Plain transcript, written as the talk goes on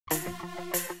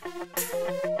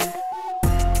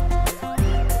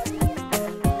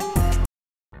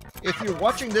If you're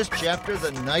watching this chapter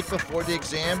the night before the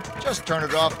exam, just turn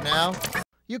it off now.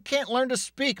 You can't learn to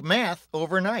speak math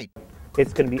overnight.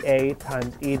 It's going to be a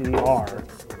times e to the r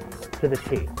to the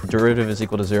t. Derivative is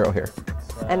equal to 0 here.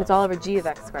 And it's all over g of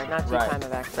x squared, not g prime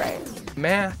of x, right?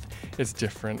 Math is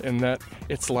different in that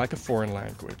it's like a foreign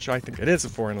language. I think it is a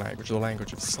foreign language, the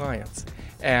language of science.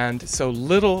 And so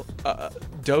little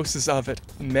doses of it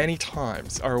many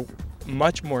times are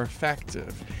much more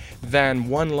effective than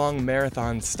one long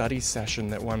marathon study session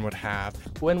that one would have.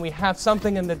 When we have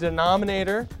something in the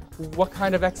denominator, what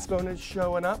kind of exponent is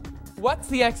showing up? What's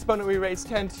the exponent we raise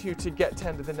 10 to get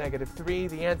 10 to the negative 3?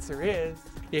 The answer is,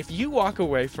 if you walk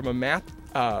away from a math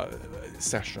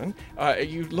session,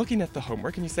 you're looking at the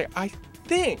homework and you say, I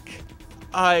think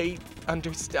I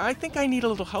understand. I think I need a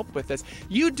little help with this.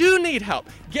 You do need help.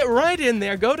 Get right in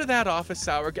there, go to that office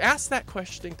hour, ask that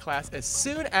question in class as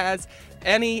soon as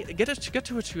get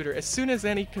to a tutor. As soon as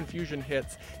any confusion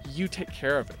hits, you take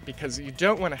care of it, because you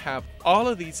don't want to have all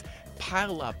of these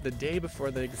pile up the day before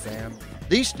the exam.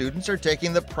 These students are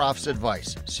taking the prof's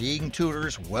advice, seeing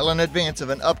tutors well in advance of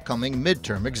an upcoming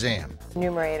midterm exam.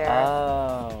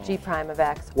 Numerator, g prime of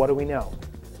x. What do we know?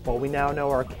 Well, we now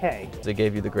know our k. They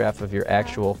gave you the graph of your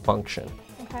actual function,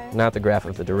 not the graph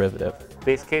of the derivative.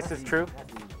 Base case is true.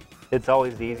 It's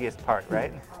always the easiest part,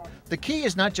 right? The key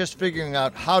is not just figuring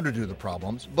out how to do the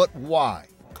problems, but why.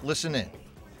 Listen in.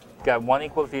 Got 1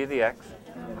 equals e to the x.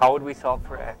 How would we solve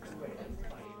for x?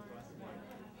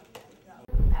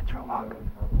 Natural log.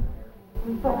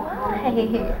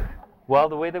 Why? Well,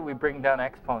 the way that we bring down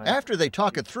exponents. After they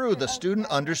talk it through, the student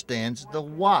understands the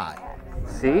why.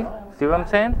 See? See what I'm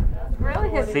saying?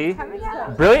 Brilliant. See?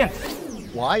 Brilliant.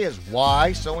 Why is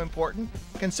why so important?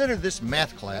 Consider this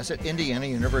math class at Indiana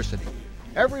University.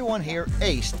 Everyone here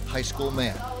aced high school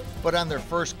math, but on their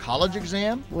first college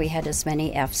exam, we had as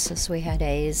many F's as we had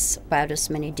A's, about as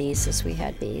many D's as we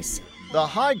had B's. The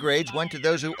high grades went to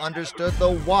those who understood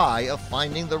the why of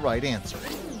finding the right answer.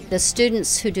 The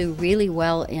students who do really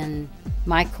well in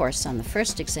my course on the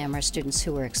first exam are students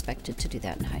who were expected to do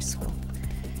that in high school.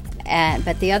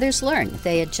 But the others learn.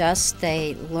 They adjust.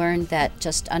 They learn that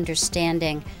just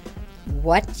understanding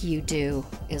what you do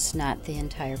is not the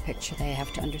entire picture. They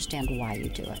have to understand why you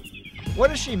do it. What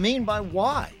does she mean by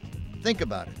why? Think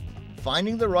about it.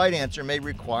 Finding the right answer may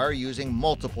require using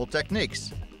multiple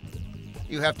techniques.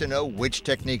 You have to know which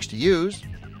techniques to use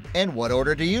and what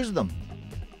order to use them.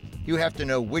 You have to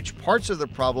know which parts of the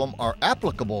problem are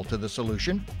applicable to the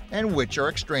solution and which are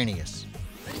extraneous.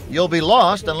 You'll be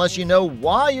lost unless you know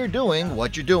why you're doing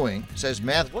what you're doing, says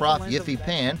math prof Yiffy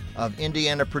Pan of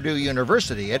Indiana-Purdue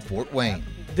University at Fort Wayne.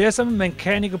 There's some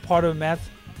mechanical part of math,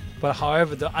 but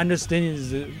however, the understanding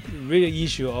is the real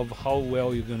issue of how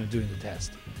well you're going to do in the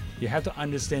test. You have to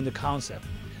understand the concept,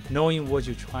 knowing what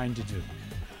you're trying to do,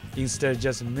 instead of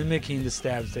just mimicking the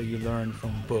steps that you learn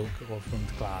from book or from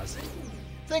the class.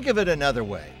 Think of it another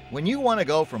way. When you want to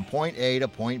go from point A to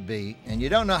point B and you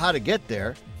don't know how to get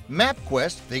there,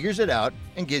 MapQuest figures it out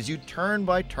and gives you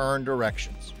turn-by-turn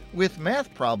directions. With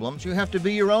math problems, you have to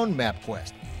be your own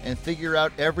MapQuest and figure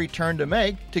out every turn to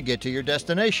make to get to your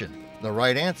destination, the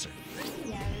right answer.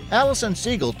 Allison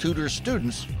Siegel tutors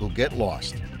students who get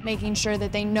lost. Making sure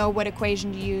that they know what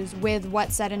equation to use with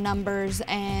what set of numbers,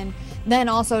 and then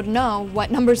also to know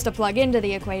what numbers to plug into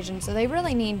the equation. So they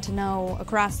really need to know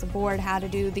across the board how to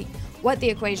do what the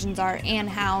equations are and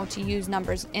how to use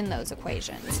numbers in those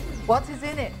equations. What is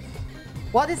in it?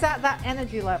 What is at that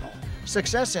energy level?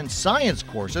 Success in science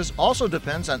courses also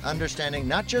depends on understanding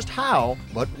not just how,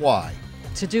 but why.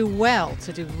 To do well,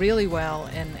 to do really well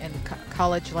in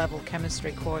college level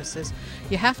chemistry courses,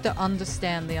 you have to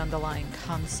understand the underlying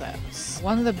concepts.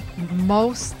 One of the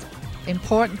most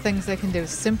important things they can do is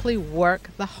simply work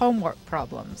the homework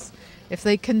problems. If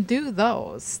they can do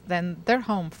those, then they're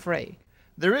home free.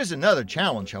 There is another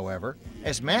challenge, however.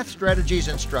 As math strategies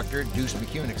instructor Deuce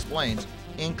McCune explains,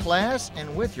 in class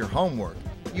and with your homework,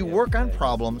 you work on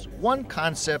problems one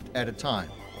concept at a time.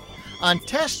 On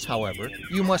tests, however,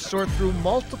 you must sort through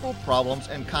multiple problems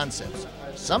and concepts,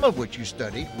 some of which you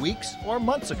studied weeks or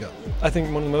months ago. I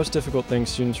think one of the most difficult things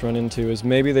students run into is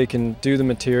maybe they can do the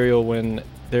material when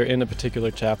they're in a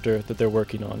particular chapter that they're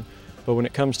working on. But when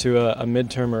it comes to a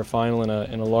midterm or a final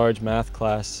in a large math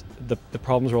class, the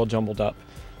problems are all jumbled up.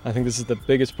 I think this is the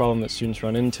biggest problem that students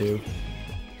run into.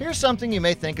 Here's something you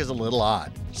may think is a little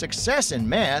odd. Success in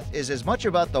math is as much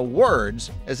about the words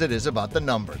as it is about the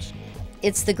numbers.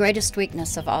 It's the greatest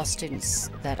weakness of all students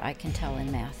that I can tell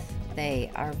in math.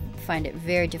 They find it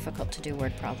very difficult to do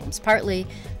word problems, partly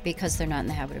because they're not in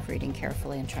the habit of reading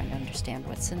carefully and trying to understand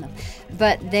what's in them.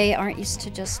 But they aren't used to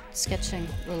just sketching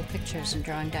little pictures and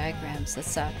drawing diagrams.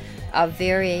 It's a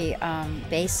very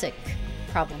basic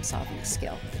problem-solving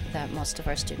skill that most of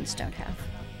our students don't have.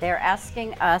 They're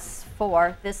asking us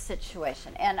for this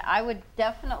situation, and I would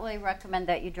definitely recommend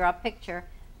that you draw a picture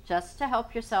just to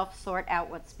help yourself sort out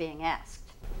what's being asked.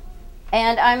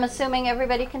 And I'm assuming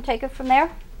everybody can take it from there?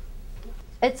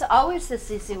 It's always this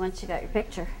easy once you got your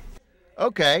picture.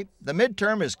 Okay, the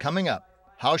midterm is coming up.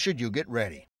 How should you get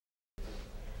ready?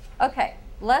 Okay,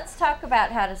 let's talk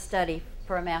about how to study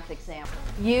for a math exam.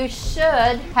 You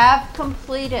should have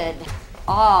completed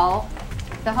all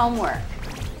the homework.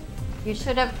 You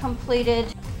should have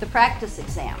completed the practice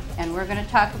exam, and we're going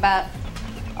to talk about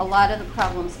a lot of the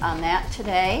problems on that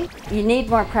today. You need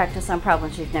more practice on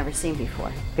problems you've never seen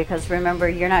before, because remember,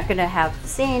 you're not going to have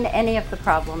seen any of the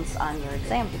problems on your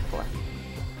exam before.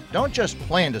 Don't just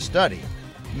plan to study,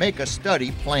 make a study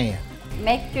plan.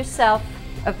 Make yourself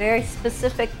a very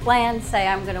specific plan. Say,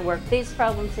 I'm going to work these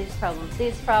problems, these problems,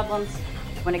 these problems.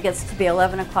 When it gets to be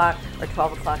 11 o'clock or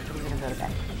 12 o'clock, I'm going to go to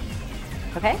bed.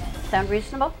 Okay? Sound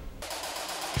reasonable?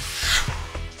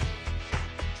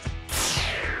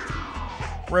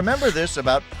 Remember this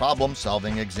about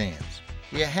problem-solving exams.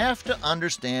 You have to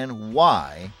understand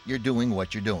why you're doing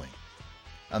what you're doing.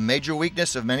 A major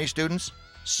weakness of many students,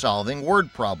 solving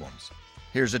word problems.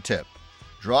 Here's a tip.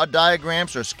 Draw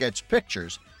diagrams or sketch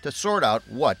pictures to sort out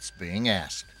what's being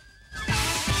asked.